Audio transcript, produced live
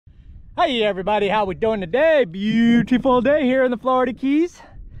Hey everybody, how we doing today? Beautiful day here in the Florida Keys,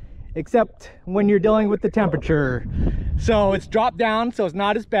 except when you're dealing with the temperature. So it's dropped down, so it's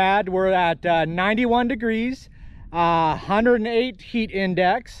not as bad. We're at 91 degrees, 108 heat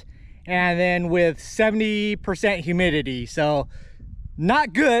index, and then with 70% humidity. So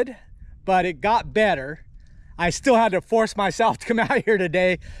not good, but it got better. I still had to force myself to come out here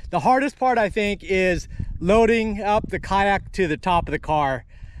today. The hardest part, I think, is loading up the kayak to the top of the car.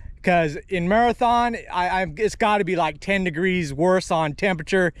 Because in marathon, it's got to be like 10 degrees worse on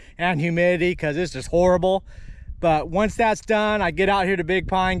temperature and humidity, because it's just horrible. But once that's done, I get out here to Big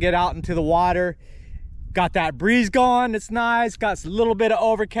Pine, get out into the water. Got that breeze going, it's nice. Got a little bit of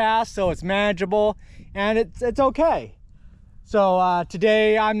overcast, so it's manageable, and it's okay. So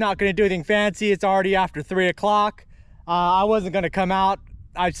today, I'm not going to do anything fancy. It's already after 3 o'clock. I wasn't going to come out.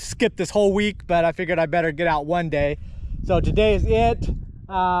 I skipped this whole week, but I figured I better get out one day. So today is it.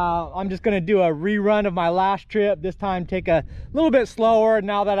 I'm just going to do a rerun of my last trip. This time take a little bit slower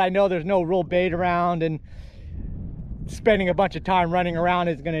now that I know there's no real bait around, and spending a bunch of time running around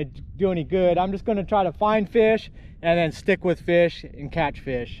isn't going to do any good. I'm just going to try to find fish and then stick with fish and catch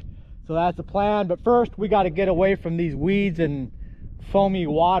fish. So that's the plan. But first we got to get away from these weeds and foamy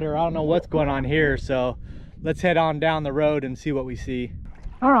water. I don't know what's going on here. So let's head on down the road and see what we see.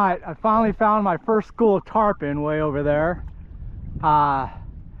 All right, I finally found my first school of tarpon way over there.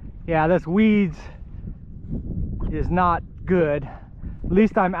 Yeah, this weeds is not good. At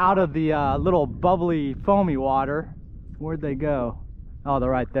least I'm out of the little bubbly foamy water. Where'd they go? Oh,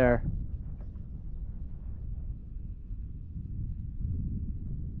 they're right there.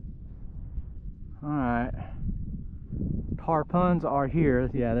 All right, tarpons are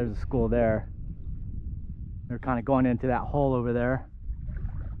here. Yeah, there's a school there. They're kind of going into that hole over there.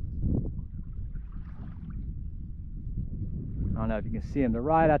 I don't know if you can see them. They're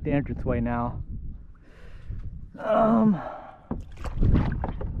right at the entranceway now.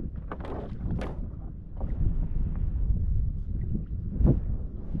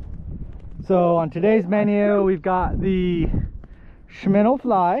 So on today's menu, we've got the Shimano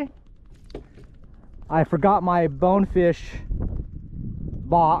fly. I forgot my bonefish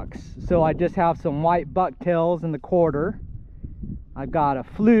box, so I just have some white bucktails in the quarter. I've got a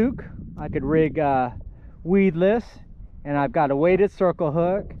fluke. I could rig weedless. And I've got a weighted circle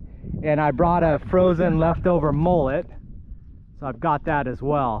hook, and I brought a frozen leftover mullet, so I've got that as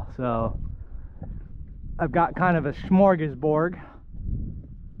well. So I've got kind of a smorgasbord.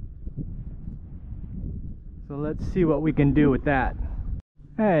 So let's see what we can do with that.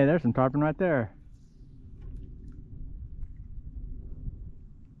 Hey, there's some tarpon right there.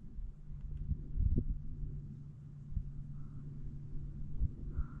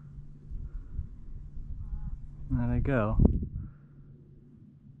 There they go.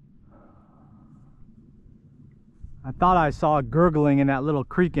 I thought I saw gurgling in that little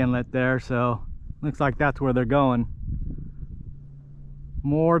creek inlet there, so looks like that's where they're going.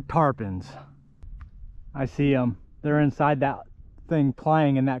 More tarpons. I see them. They're inside that thing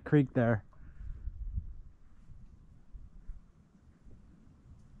playing in that creek there.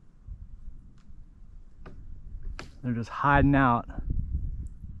 They're just hiding out.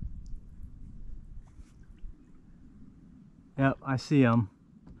 Yep, I see them.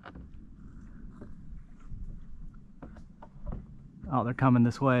 Oh, they're coming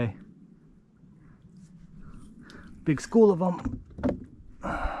this way. Big school of them.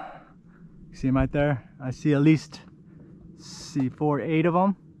 See them right there? I see at least 8 of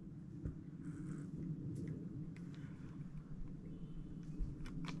them.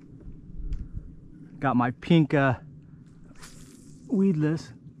 Got my pink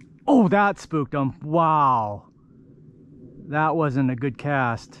weedless. Oh, that spooked them. Wow. That wasn't a good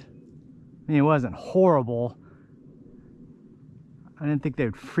cast. I mean, it wasn't horrible. I didn't think they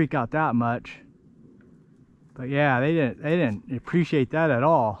would freak out that much. But yeah, they didn't appreciate that at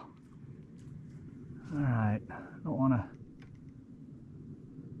all. All right, I don't want to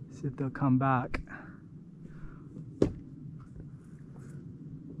see if they'll come back.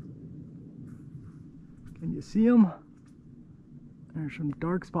 Can you see them? There's some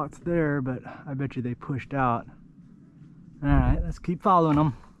dark spots there, but I bet you they pushed out. All right, let's keep following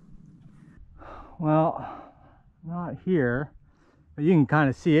them. Well, not here, but you can kind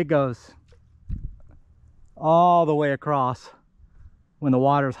of see it goes all the way across when the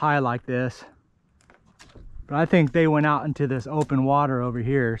water's high like this. But I think they went out into this open water over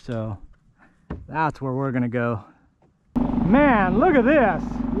here, so that's where we're gonna go. Man, look at this.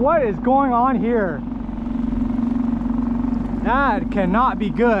 What is going on here? That cannot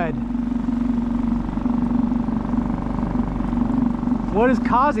be good. What is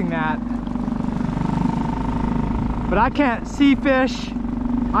causing that? But I can't see fish.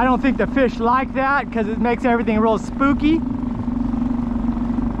 I don't think the fish like that because it makes everything real spooky.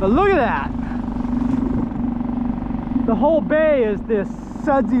 But look at that. The whole bay is this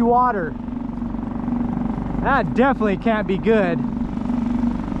sudsy water. That definitely can't be good.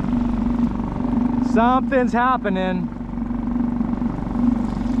 Something's happening.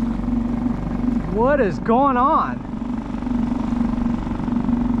 What is going on?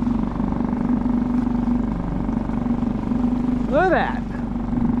 Look at that.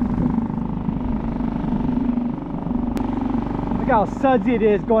 Look how sudsy it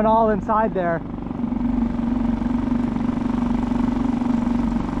is going all inside there.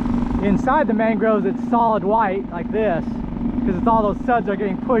 Inside the mangroves it's solid white like this because it's all those suds are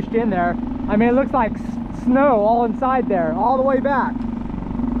getting pushed in there. I mean, it looks like snow all inside there, all the way back.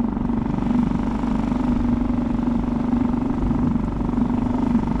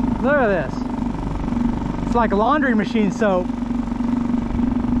 Look at this. It's like a laundry machine soap.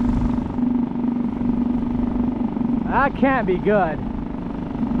 That can't be good.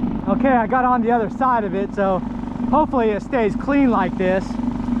 Okay, I got on the other side of it, so hopefully it stays clean like this.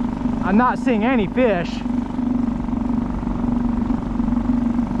 I'm not seeing any fish.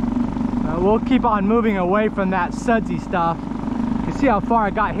 We'll keep on moving away from that sudsy stuff. You can see how far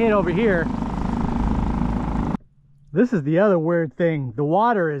I got hit over here. This is the other weird thing. The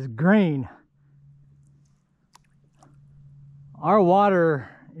water is green. Our water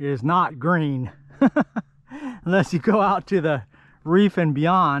is not green. Unless you go out to the reef and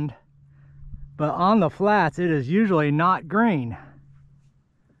beyond. But on the flats, it is usually not green.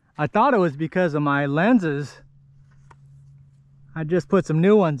 I thought it was because of my lenses. I just put some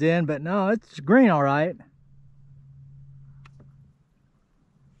new ones in, but no, it's green all right.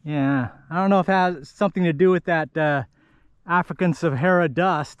 Yeah, I don't know if it has something to do with that African Sahara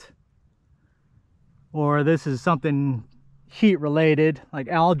dust, or this is something heat related, like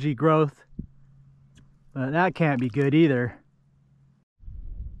algae growth, but that can't be good either.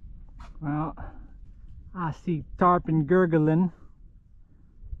 Well, I see tarpon gurgling.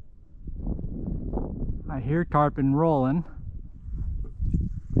 I hear tarpon rolling.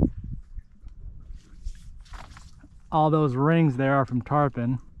 All those rings there are from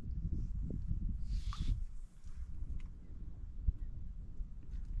tarpon.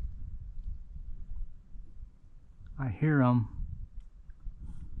 I hear them.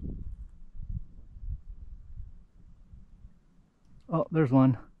 Oh, there's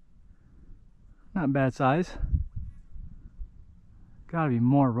one. Not bad size. Gotta be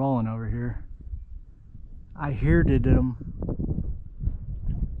more rolling over here. I heard them.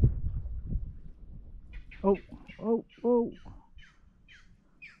 Oh, oh, oh.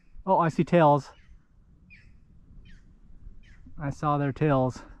 Oh, I see tails. I saw their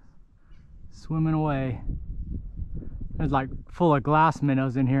tails swimming away. There's like full of glass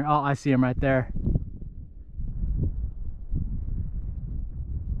minnows in here. Oh, I see them right there.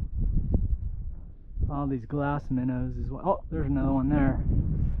 All these glass minnows as well. Oh, there's another one there.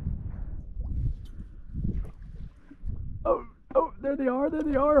 Oh, oh, there they are, there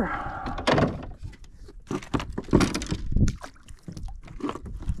they are.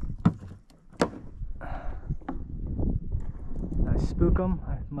 Did I spook them?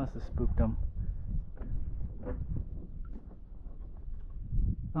 I must have spooked them.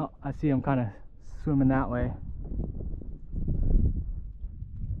 Oh, I see them kind of swimming that way.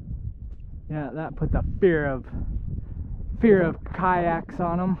 Yeah, that put the fear of kayaks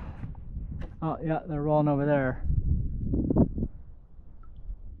on them. Oh yeah, they're rolling over there.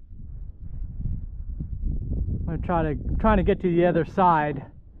 I'm trying to get to the other side.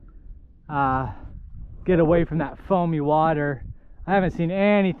 Get away from that foamy water. I haven't seen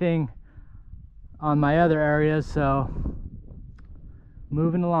anything on my other areas, so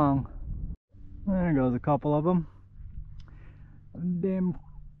moving along. There goes a couple of them. Damn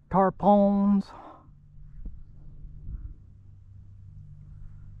tarpons.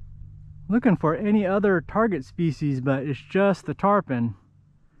 Looking for any other target species, but it's just the tarpon.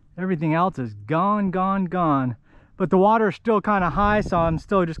 Everything else is gone, gone, gone. But the water's still kind of high, so I'm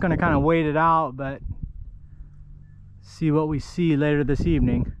still just going to kind of wait it out, but see what we see later this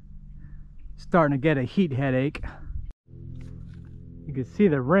evening. Starting to get a heat headache. You can see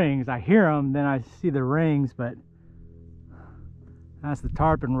the rings. I hear them, then I see the rings, but that's the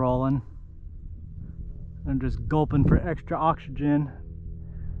tarpon rolling. I'm just gulping for extra oxygen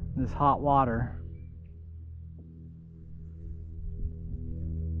in this hot water.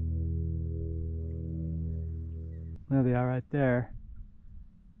 There they are right there.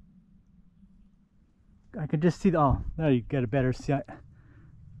 I could just see the, oh, there you get a better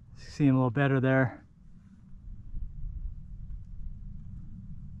see him a little better there.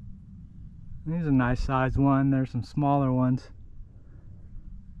 He's a nice sized one. There's some smaller ones.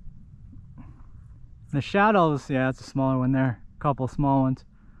 The shadows, yeah, that's a smaller one there. A couple small ones.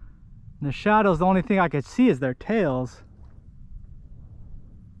 The shadows, the only thing I could see is their tails.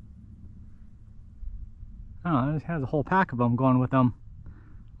 Oh, it has a whole pack of them going with them.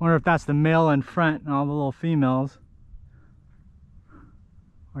 Wonder if that's the male in front and all the little females.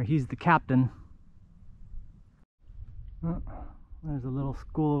 Or he's the captain. Oh, there's a little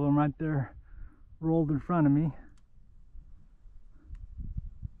school of them right there, rolled in front of me.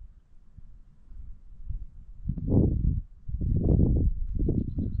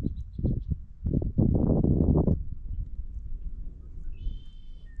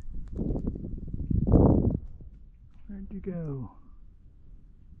 Where'd you go?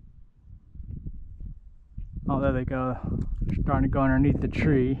 Oh, there they go. They're starting to go underneath the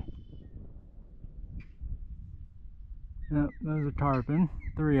tree. Yep, those are tarpon.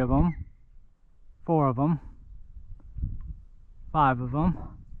 3 of them. 4 of them. 5 of them.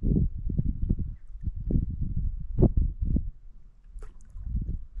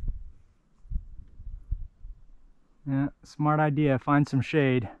 Yeah, smart idea. Find some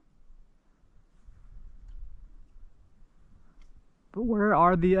shade. But where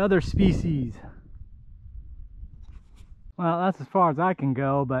are the other species? Well, that's as far as I can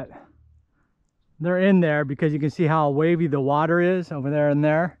go, but they're in there because you can see how wavy the water is over there and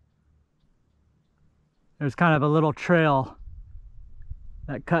there. There's kind of a little trail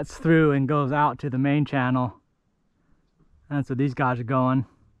that cuts through and goes out to the main channel. That's where these guys are going.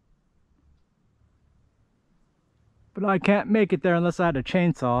 But I can't make it there unless I had a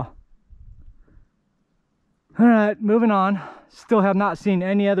chainsaw. Alright, moving on. Still have not seen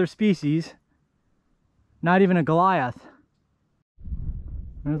any other species. Not even a Goliath.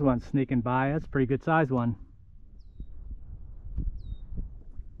 There's one sneaking by. That's a pretty good sized one.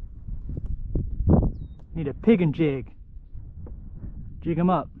 Need a pig and jig. Jig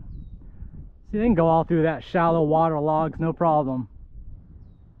them up. See, they can go all through that shallow water logs, no problem.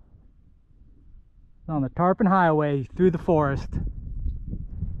 On the Tarpon Highway through the forest.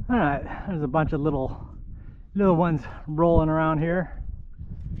 Alright, there's a bunch of little ones rolling around here.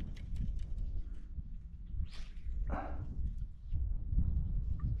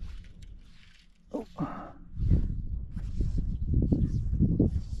 Oh.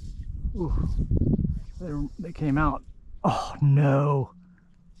 Ooh. They came out. Oh no.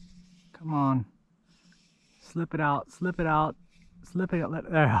 Come on. Slip it out, slip it out, slip it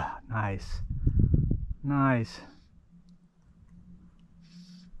out. Nice. Nice.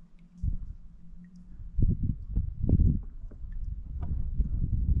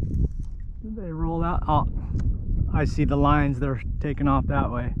 Did they roll out? Oh, I see the lines. They're taking off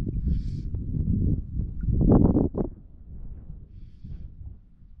that way.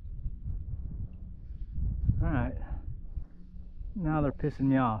 Alright. Now they're pissing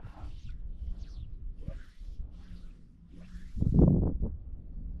me off.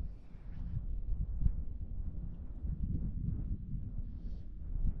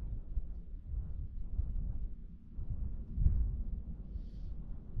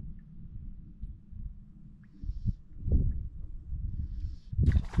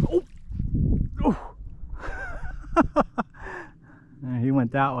 Oh! Oh! He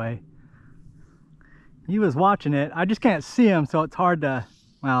went that way. He was watching it. I just can't see him, so it's hard to,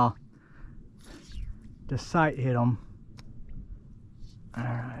 well, to sight hit him.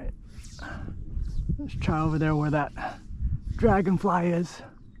 Alright. Let's try over there where that dragonfly is.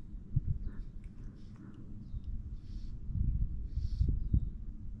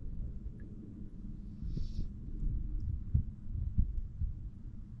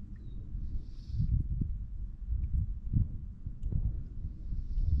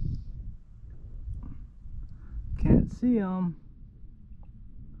 Can't see them.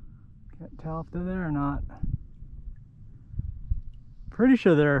 Can't tell if they're there or not. Pretty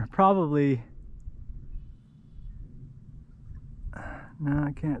sure they're probably... No,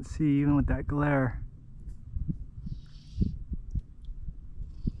 I can't see even with that glare.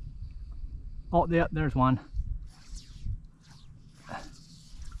 Oh, yeah, there's one.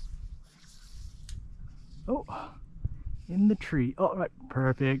 Oh, in the tree. Oh, right,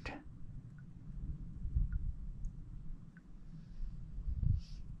 perfect.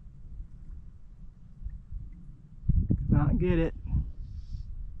 Come out and get it.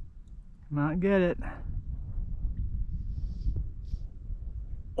 Come out and get it.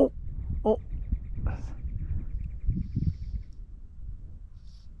 Oh, oh.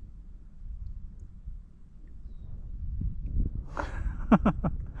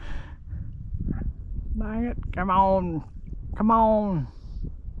 Dang it, come on, come on.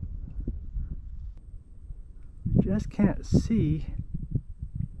 Just can't see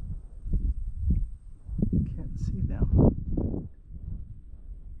them.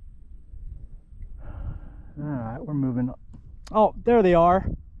 All right, we're moving. Oh, there they are,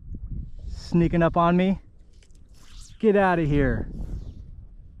 sneaking up on me. Get out of here.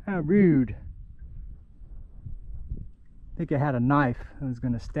 How rude. I think it had a knife and was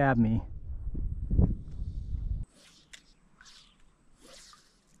going to stab me.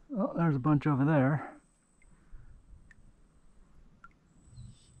 Oh, there's a bunch over there.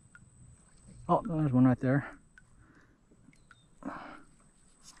 Oh, there's one right there.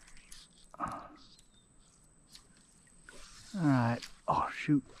 All right. Oh,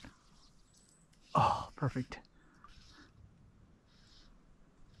 shoot. Oh, perfect.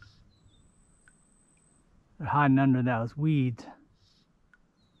 They're hiding under those weeds.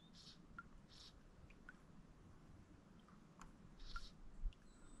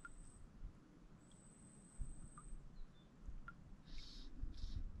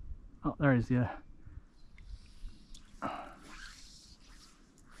 Oh, there is the.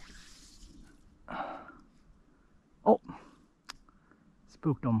 Oh,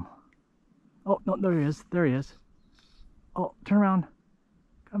 spooked him. Oh, no, there he is. There he is. Oh, turn around.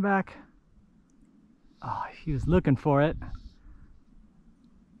 Come back. Oh, he was looking for it.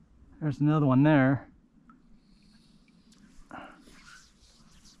 There's another one there.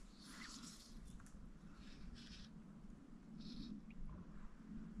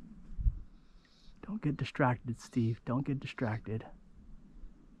 Don't get distracted, Steve. Don't get distracted.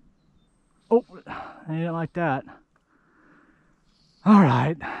 Oh, I didn't like that. All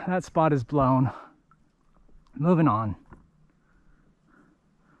right, that spot is blown. Moving on.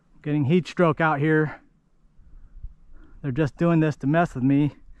 Getting heat stroke out here. They're just doing this to mess with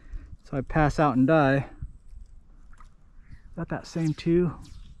me, so I pass out and die. Is that same two?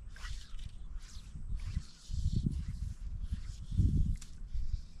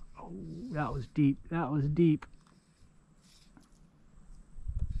 Oh, that was deep. That was deep.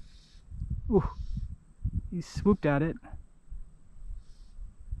 Ooh, he swooped at it.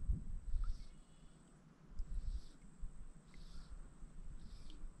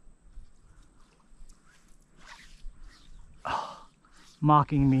 Oh,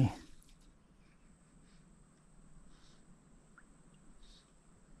 mocking me.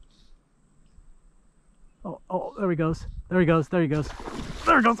 Oh, there he goes. There he goes. There he goes.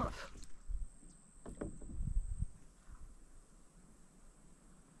 There he goes.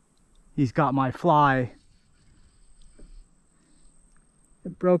 He's got my fly.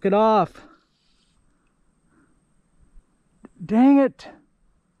 It broke it off. Dang it.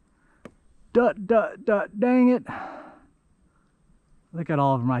 Dang it. Look at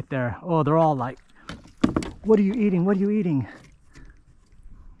all of them right there. Oh, they're all like, what are you eating? What are you eating?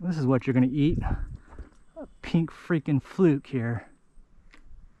 This is what you're gonna eat. A pink freaking fluke here.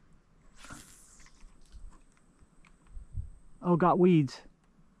 Oh, got weeds.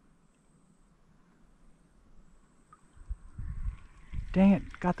 Dang it,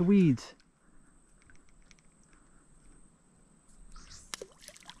 got the weeds.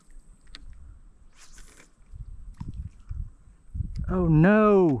 Oh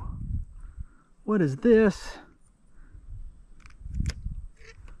no, what is this?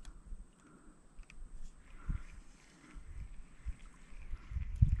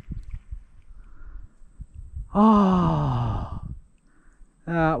 Oh,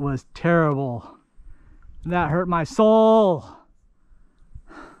 that was terrible. That hurt my soul.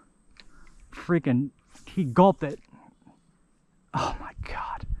 Freaking, he gulped it. Oh my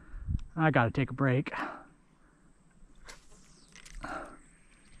God, I gotta take a break.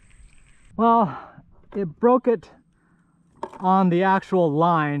 Well, it broke it on the actual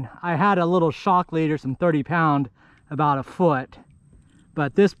line. I had a little shock leader, some 30-pound, about a foot,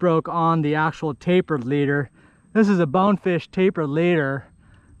 but this broke on the actual tapered leader. This is a bonefish tapered leader,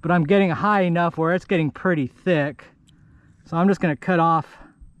 but I'm getting high enough where it's getting pretty thick. So I'm just gonna cut off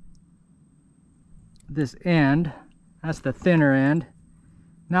this end. That's the thinner end.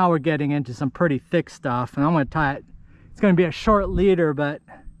 Now we're getting into some pretty thick stuff, and I'm gonna tie it. It's gonna be a short leader, but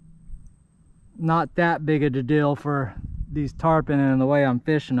not that big of a deal for these tarpon and the way I'm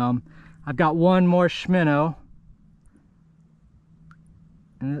fishing them. I've got one more Shimano,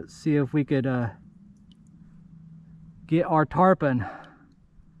 and let's see if we could get our tarpon.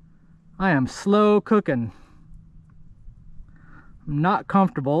 I am slow cooking. I'm not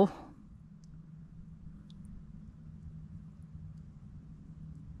comfortable.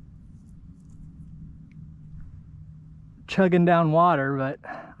 chugging down water, but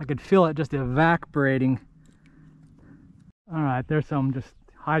I could feel it just evaporating. All right, there's some just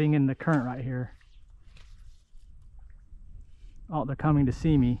hiding in the current right here. Oh, they're coming to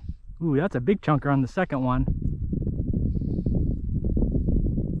see me. Ooh, that's a big chunker on the second one.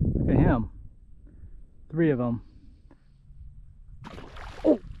 Look at him. 3 of them.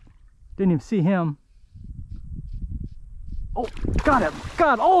 Oh, didn't even see him. Oh, got him.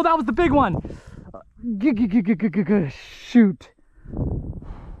 God, oh, that was the big one. Shoot.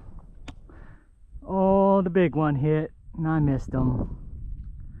 Oh, the big one hit and I missed him.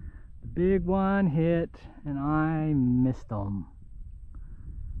 The big one hit and I missed him.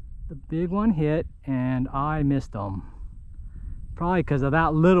 The big one hit and I missed him. Probably because of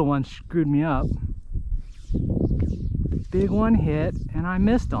that little one screwed me up. The big one hit and I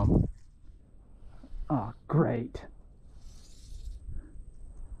missed him. Oh, great.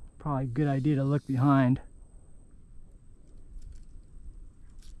 Probably a good idea to look behind.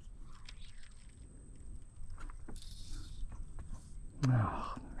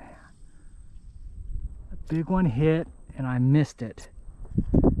 Oh man. A big one hit and I missed it.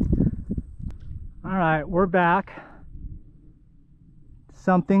 All right, we're back.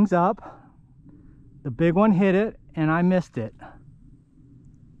 Something's up. The big one hit it and I missed it.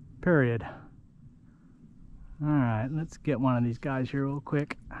 Period. All right, let's get one of these guys here real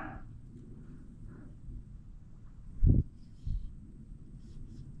quick.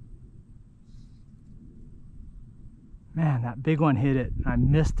 Man, that big one hit it and I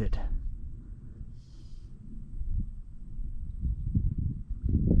missed it.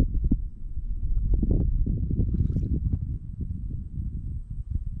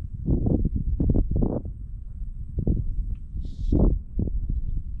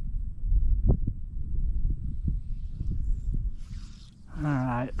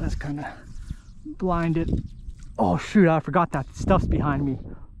 Alright, that's kind of blinded. Oh shoot, I forgot that stuff's behind me.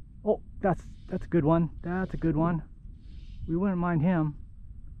 Oh, that's a good one. That's a good one. We wouldn't mind him.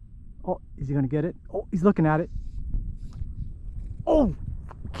 Oh, is he gonna get it? Oh, he's looking at it. Oh,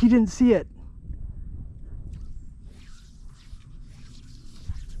 he didn't see it.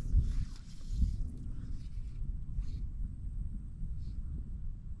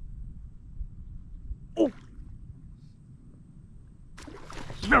 Oh,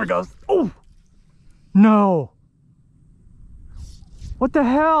 there it goes. Oh, no. What the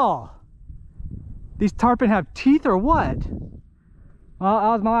hell? These tarpon have teeth or what? Well, that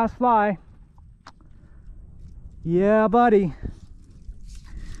was my last fly. Yeah, buddy.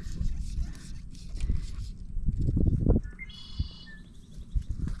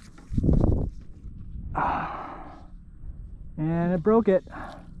 And it broke it.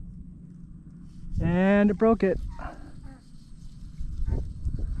 And it broke it.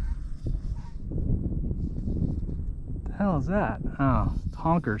 What the hell is that? Oh, it's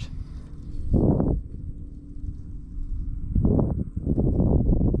honkers.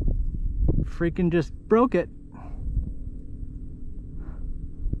 Freaking just broke it.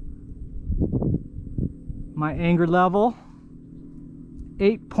 My anger level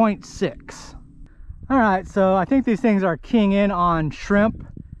 8.6. all right, so I think these things are keying in on shrimp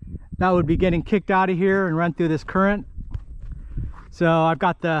that would be getting kicked out of here and run through this current. So I've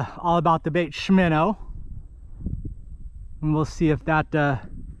got the All About the Bait Shimano, and we'll see if that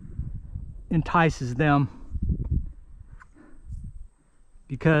entices them,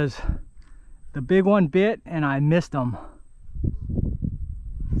 because the big one bit and I missed them.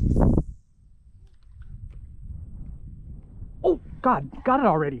 Oh God, got it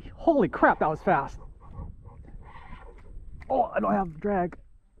already. Holy crap, that was fast. Oh, I don't have drag.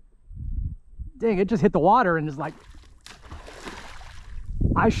 Dang, it just hit the water and is like,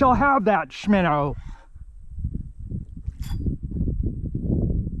 I shall have that, Shimano.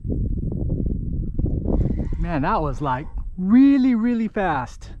 Man, that was like really, really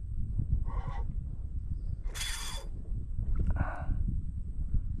fast.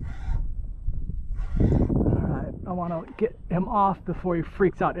 Alright, I want to get him off before he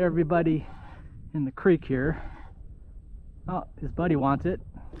freaks out everybody in the creek here. Oh, his buddy wants it.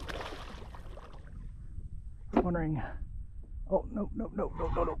 I'm wondering. Oh, no, no, no, no,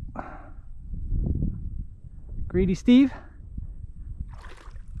 no, no. Greedy Steve?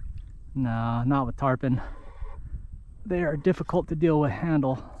 No, not with tarpon. They are difficult to deal with,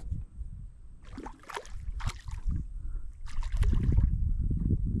 handle.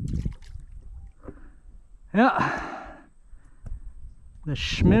 Yeah. The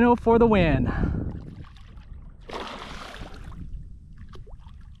Shimano for the win.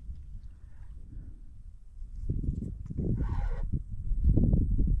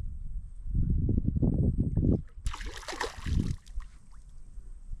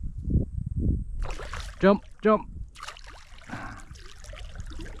 Jump, jump.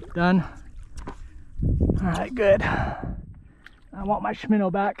 Done. All right, good. I want my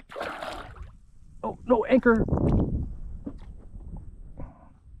Shimano back. Oh, no anchor.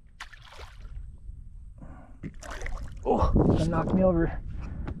 Oh, that knocked me over.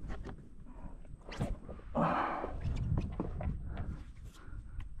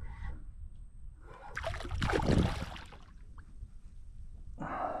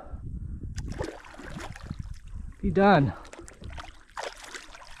 Be done.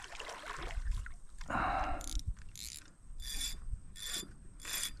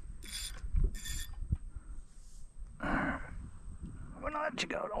 I'm gonna let you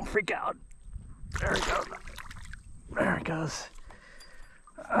go, don't freak out. There it goes. There it goes.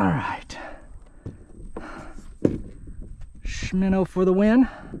 All right. Shimano for the win.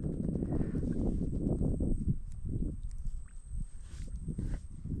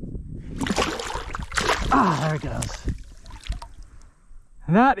 Ah, there it goes.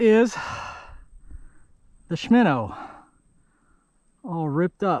 And that is the Shimano, all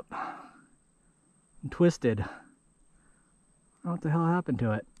ripped up and twisted. I don't know what the hell happened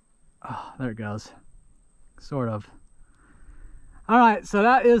to it. Oh, there it goes. Sort of. All right, so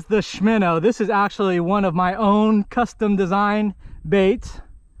that is the Shimano. This is actually one of my own custom design baits.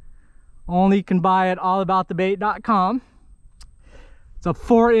 Only you can buy at AllAboutTheBait.com. It's a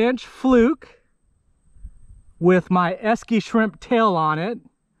 4-inch fluke with my Esky shrimp tail on it.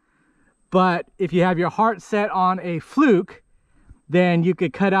 But if you have your heart set on a fluke, then you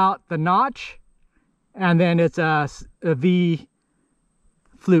could cut out the notch, and then it's a V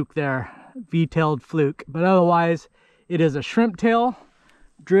fluke there, V-tailed fluke. But otherwise, it is a shrimp tail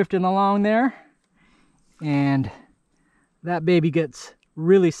drifting along there, and that baby gets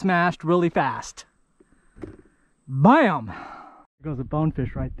really smashed really fast. Bam! There goes a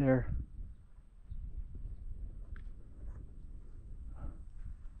bonefish right there.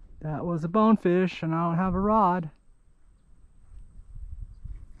 That was a bonefish, and I don't have a rod.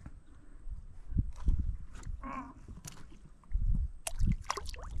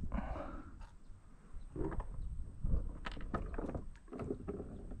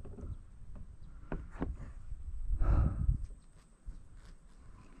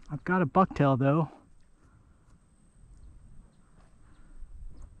 I've got a bucktail though.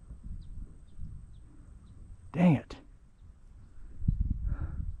 Dang it.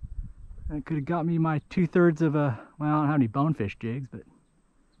 That could have got me my 2/3 of a, well, I don't have any bonefish jigs, but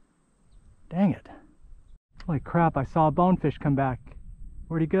dang it. Holy crap, I saw a bonefish come back.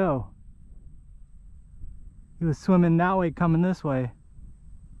 Where'd he go? He was swimming that way, coming this way.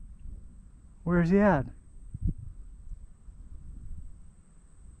 Where's he at?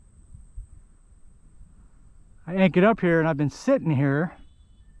 I anchored up here and I've been sitting here.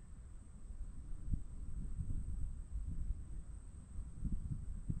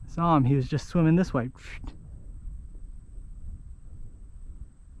 Saw him, he was just swimming this way.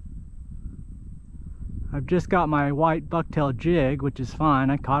 I've just got my white bucktail jig, which is fine.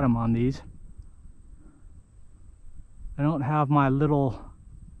 I caught him on these. I don't have my little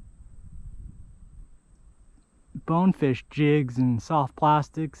bonefish jigs and soft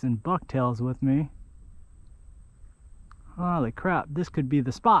plastics and bucktails with me. Holy crap, this could be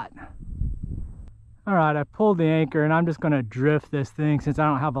the spot. Alright, I pulled the anchor and I'm just going to drift this thing since I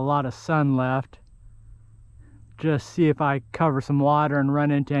don't have a lot of sun left. Just see if I cover some water and run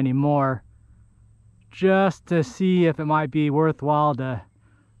into any more. Just to see if it might be worthwhile to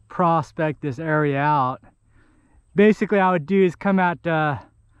prospect this area out. Basically, I would do is come at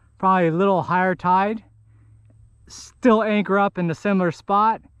probably a little higher tide, still anchor up in a similar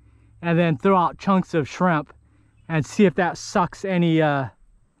spot, and then throw out chunks of shrimp and see if that sucks any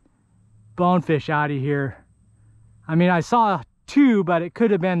bonefish out of here. I mean, I saw two, but it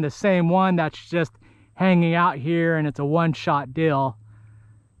could have been the same one that's just hanging out here and it's a one-shot deal.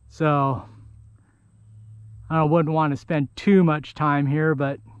 So I wouldn't want to spend too much time here,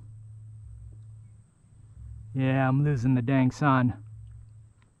 but yeah, I'm losing the dang sun.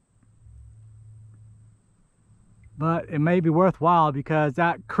 But it may be worthwhile because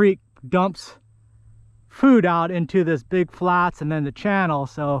that creek dumps food out into this big flats and then the channel,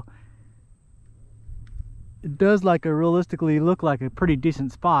 so it does realistically look like a pretty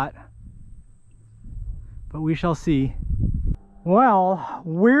decent spot. But we shall see. Well,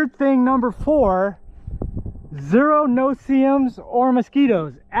 weird thing number 4, 0 no-see-ums or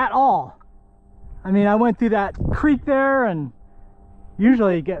mosquitoes at all. I mean, I went through that creek there and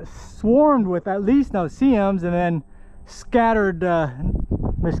usually you get swarmed with at least no-see-ums and then scattered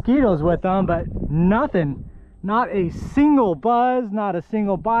mosquitoes with them, but nothing. Not a single buzz, not a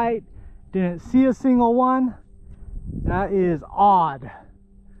single bite, Didn't see a single one. That is odd.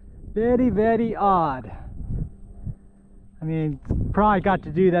 Very, very odd. I mean, it's probably got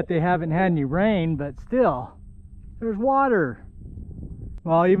to do that they haven't had any rain, but still, there's water.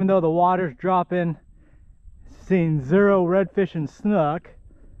 Well, even though the water's dropping, seeing zero redfish and snook,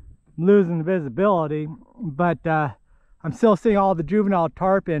 I'm losing the visibility, but I'm still seeing all the juvenile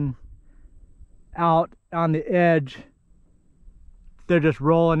tarpon out on the edge. They're just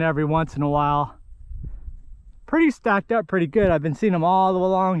rolling every once in a while. Pretty stacked up pretty good. I've been seeing them all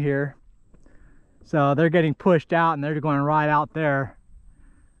along here. So they're getting pushed out and they're going right out there.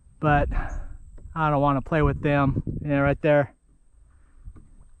 But I don't want to play with them. Yeah, right there.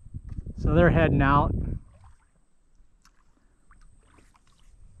 So they're heading out.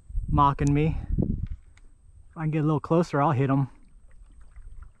 Mocking me. If I can get a little closer, I'll hit them.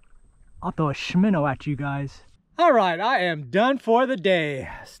 I'll throw a Shimano at you guys. All right, I am done for the day.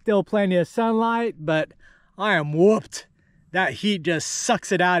 Still plenty of sunlight, but I am whooped. That heat just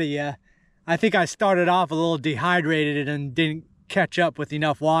sucks it out of you. I think I started off a little dehydrated and didn't catch up with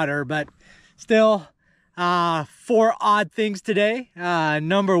enough water, but still, 4 odd things today.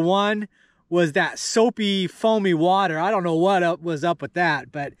 Number one was that soapy, foamy water. I don't know what was up with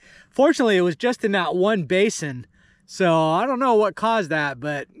that, but fortunately it was just in that one basin. So I don't know what caused that,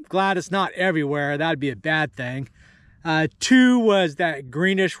 but glad it's not everywhere. That'd be a bad thing. 2 was that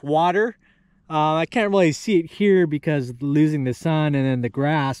greenish water. I can't really see it here because losing the sun and then the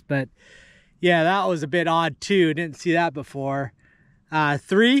grass, but yeah, that was a bit odd too. Didn't see that before.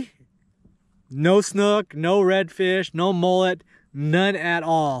 3, no snook, no redfish, no mullet, none at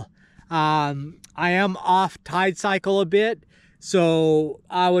all. I am off tide cycle a bit, so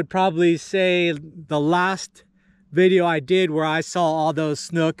I would probably say the last video I did where I saw all those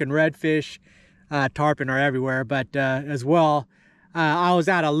snook and redfish, tarpon are everywhere, but as well, I was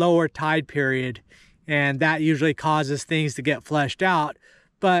at a lower tide period, and that usually causes things to get fleshed out.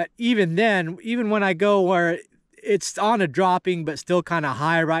 But even then, even when I go where it's on a dropping but still kind of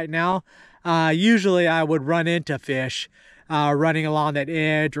high right now, usually I would run into fish running along that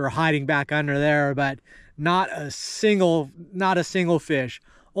edge or hiding back under there, but not a single fish.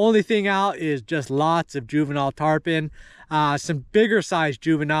 Only thing out is just lots of juvenile tarpon, some bigger sized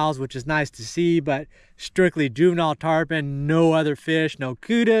juveniles, which is nice to see, but strictly juvenile tarpon, no other fish, no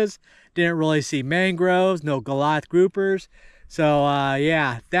kudas, didn't really see mangroves, no Goliath groupers. So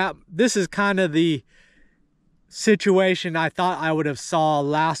yeah, this is kind of the situation I thought I would have saw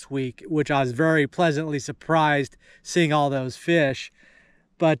last week, which I was very pleasantly surprised seeing all those fish.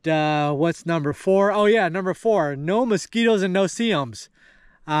 But what's number 4? Oh yeah, number 4, no mosquitoes and no no-see-ums.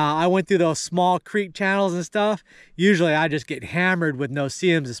 I went through those small creek channels and stuff. Usually I just get hammered with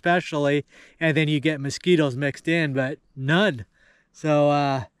no-see-ums especially, and then you get mosquitoes mixed in, but none. So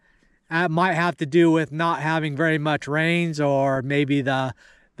that might have to do with not having very much rains, or maybe the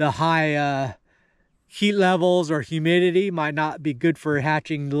high heat levels or humidity might not be good for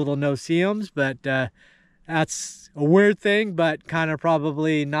hatching little no-see-ums, but that's a weird thing, but kind of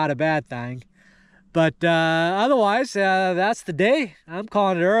probably not a bad thing. But otherwise, that's the day. I'm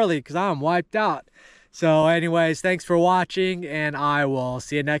calling it early because I'm wiped out. So anyways, thanks for watching, and I will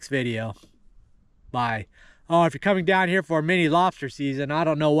see you next video. Bye. Oh, if you're coming down here for mini lobster season, I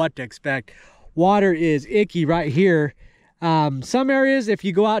don't know what to expect. Water is icky right here. Some areas, if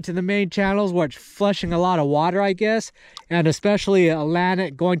you go out to the main channels where it's flushing a lot of water, I guess, and especially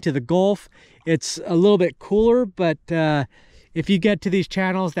Atlantic going to the Gulf, it's a little bit cooler, but if you get to these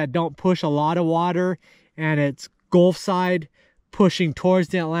channels that don't push a lot of water and it's Gulf side pushing towards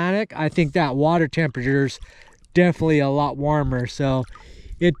the Atlantic, I think that water temperature is definitely a lot warmer. So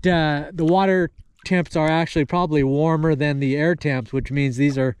the water temps are actually probably warmer than the air temps, which means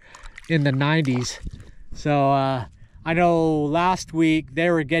these are in the 90s. So I know last week they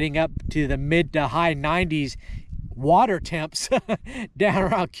were getting up to the mid to high 90s water temps down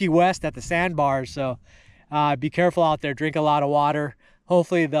around Key West at the sandbars. So be careful out there, drink a lot of water.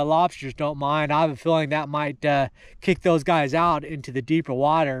 Hopefully the lobsters don't mind. I have a feeling that might kick those guys out into the deeper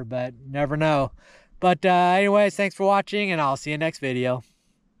water, but never know. But anyways, thanks for watching, and I'll see you next video.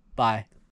 Bye.